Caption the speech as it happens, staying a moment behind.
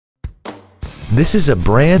This is a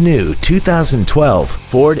brand new 2012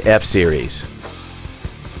 Ford F-Series.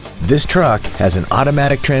 This truck has an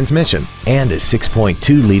automatic transmission and a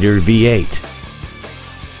 6.2-liter V8.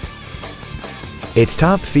 Its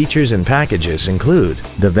top features and packages include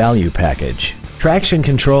the Value Package, traction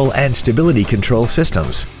control and stability control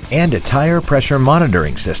systems, and a tire pressure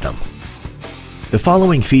monitoring system. The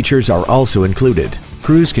following features are also included: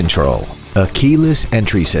 cruise control, a keyless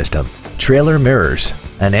entry system, trailer mirrors,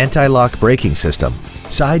 an anti-lock braking system,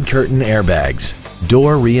 side curtain airbags,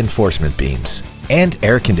 door reinforcement beams, and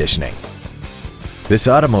air conditioning. This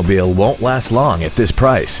automobile won't last long at this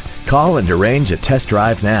price. Call and arrange a test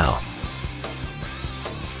drive now.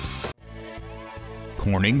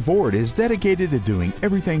 Corning Ford is dedicated to doing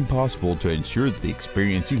everything possible to ensure that the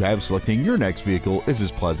experience you have selecting your next vehicle is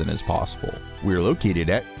as pleasant as possible. We're located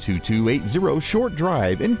at 2280 Short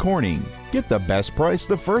Drive in Corning. Get the best price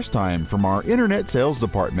the first time from our internet sales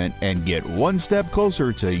department and get one step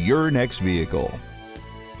closer to your next vehicle.